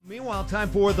Meanwhile, time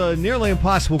for the nearly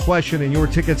impossible question and your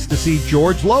tickets to see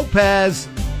George Lopez,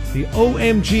 the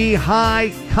OMG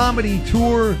High Comedy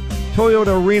Tour,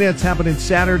 Toyota Arena. It's happening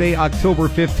Saturday, October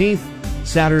 15th,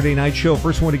 Saturday night show.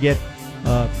 First one to get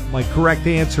my correct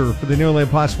answer for the nearly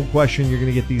impossible question, you're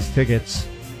going to get these tickets.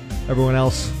 Everyone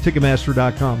else,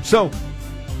 Ticketmaster.com. So,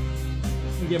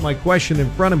 let me get my question in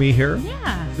front of me here.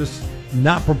 Yeah. Just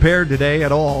not prepared today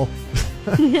at all.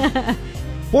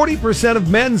 40% of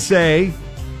men say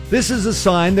this is a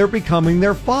sign they're becoming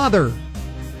their father.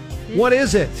 What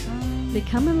is it?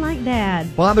 Becoming like dad.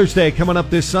 Father's Day coming up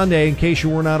this Sunday, in case you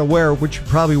were not aware, which you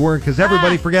probably weren't, because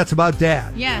everybody forgets about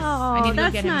dad. Yes. I Oh, need to go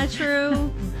that's get him. not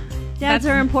true. Dads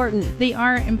are important. They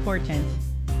are important.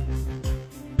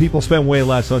 People spend way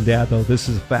less on dad, though. This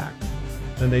is a fact,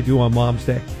 than they do on Mom's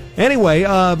Day. Anyway,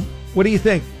 what do you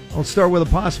think? I'll start with a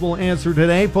possible answer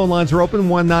today. Phone lines are open,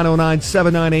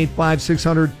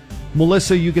 1-909-798-5600.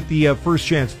 Melissa, you get the first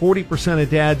chance. 40% of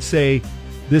dads say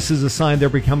this is a sign they're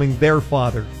becoming their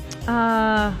father.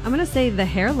 I'm going to say the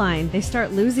hairline. They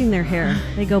start losing their hair.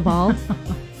 They go bald.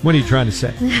 What are you trying to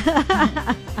say?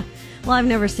 Well, I've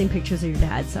never seen pictures of your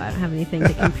dad, so I don't have anything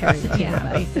to compare it to.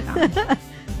 Yeah,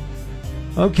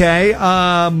 Okay.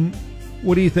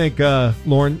 What do you think,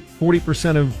 Lauren?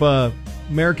 40% of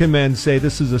American men say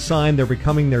this is a sign they're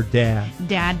becoming their dad.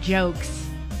 Dad jokes.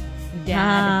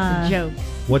 Dad jokes.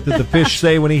 What did the fish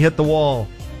say when he hit the wall?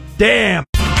 Damn!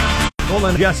 Hold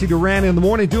on, Jesse Duran in the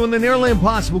morning doing the nearly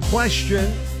impossible question.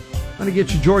 I'm going to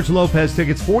get you George Lopez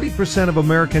tickets. 40% of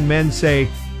American men say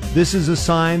this is a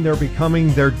sign they're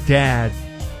becoming their dad.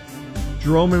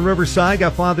 Jerome in Riverside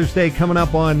got Father's Day coming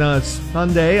up on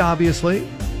Sunday, obviously.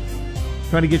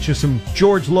 Trying to get you some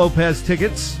George Lopez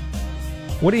tickets.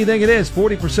 What do you think it is?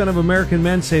 40% of American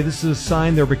men say this is a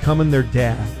sign they're becoming their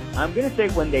dad. I'm going to say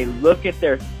when they look at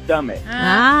their stomach.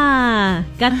 Got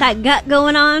that gut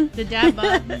going on? The dad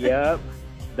bod. Yep.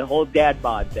 The whole dad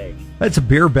bod thing. That's a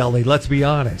beer belly, let's be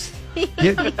honest.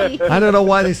 I don't know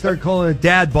why they started calling it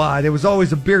dad bod. It was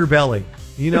always a beer belly.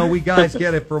 You know, we guys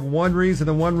get it for one reason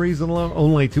and one reason alone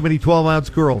only. Too many 12-ounce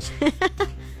girls.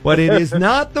 But it is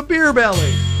not the beer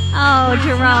belly. Oh,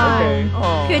 Jerome. Okay.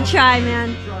 Aw. Good try,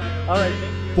 man. All right.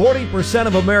 40%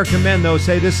 of American men, though,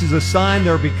 say this is a sign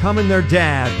they're becoming their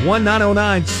dad.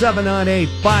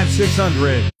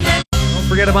 1-909-798-5600. Don't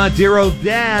forget about Dear Old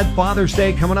Dad. Father's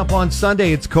Day coming up on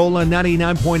Sunday. It's Cola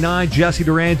 99.9. Jesse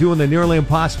Duran doing the nearly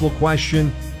impossible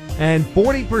question. And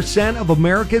 40% of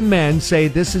American men say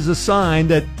this is a sign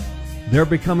that they're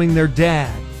becoming their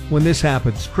dad when this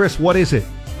happens. Chris, what is it?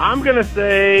 I'm going to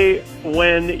say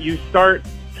when you start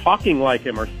talking like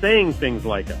him or saying things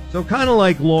like him. So kind of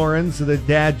like Lauren's, the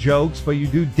dad jokes, but you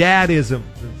do dadisms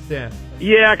instead.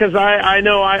 Yeah, because I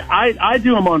know I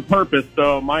do them on purpose,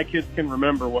 so my kids can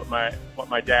remember what my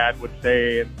dad would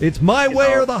say. It's my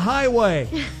way or the highway.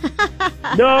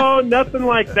 No, nothing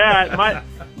like that.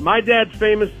 My dad's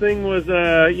famous thing was,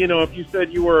 if you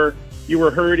said you were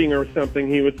hurting or something,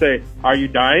 he would say, "Are you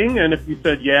dying?" And if you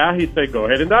said yeah, he'd say, "Go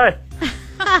ahead and die."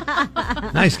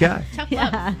 Nice guy.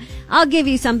 Yeah. I'll give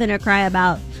you something to cry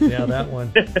about. Yeah, that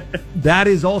one. That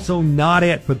is also not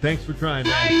it, but thanks for trying.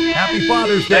 Happy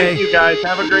Father's Day. Thank you, guys.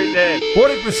 Have a great day.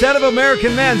 40% of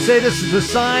American men say this is a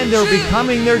sign they're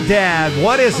becoming their dad.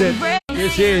 What is it?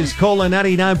 This is Cola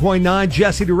 99.9.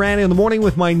 Jesse Duran in the morning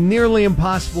with my nearly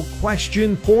impossible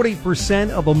question.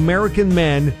 40% of American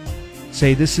men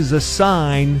say this is a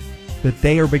sign that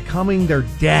they are becoming their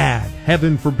dad.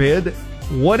 Heaven forbid.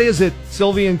 What is it,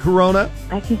 Sylvia and Corona?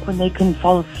 I think when they can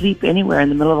fall asleep anywhere in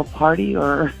the middle of a party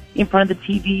or in front of the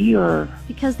TV or...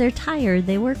 Because they're tired.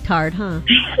 They worked hard, huh?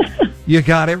 You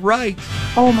got it right.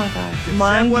 Oh, my gosh.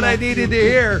 That's what I needed to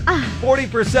hear.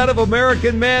 40% of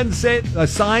American men say a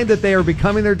sign that they are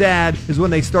becoming their dad is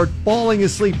when they start falling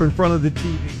asleep in front of the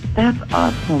TV. That's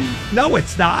awesome. No,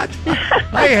 it's not.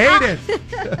 I hate it.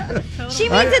 She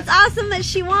means it's awesome that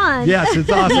she won. Yes, it's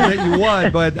awesome that you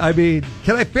won, but I mean,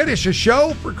 can I finish a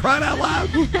show for crying out loud?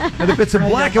 And if it's in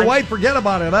black and white, forget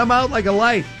about it. I'm out like a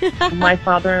light. My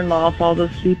father-in-law falls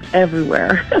asleep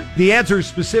everywhere. The answer is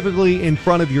specifically in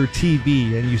front of your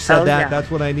TV, and you said that. Yeah. That's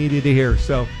what I needed to hear.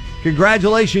 So,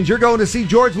 congratulations. You're going to see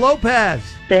George Lopez.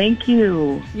 Thank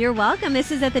you. You're welcome. This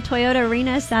is at the Toyota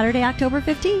Arena Saturday, October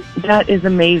 15th. That is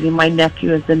amazing. My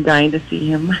nephew has been dying to see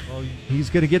him. Well, he's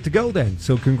going to get to go then.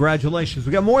 So congratulations.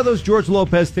 We got more of those George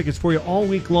Lopez tickets for you all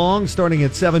week long, starting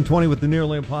at 7:20 with the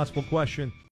nearly impossible question.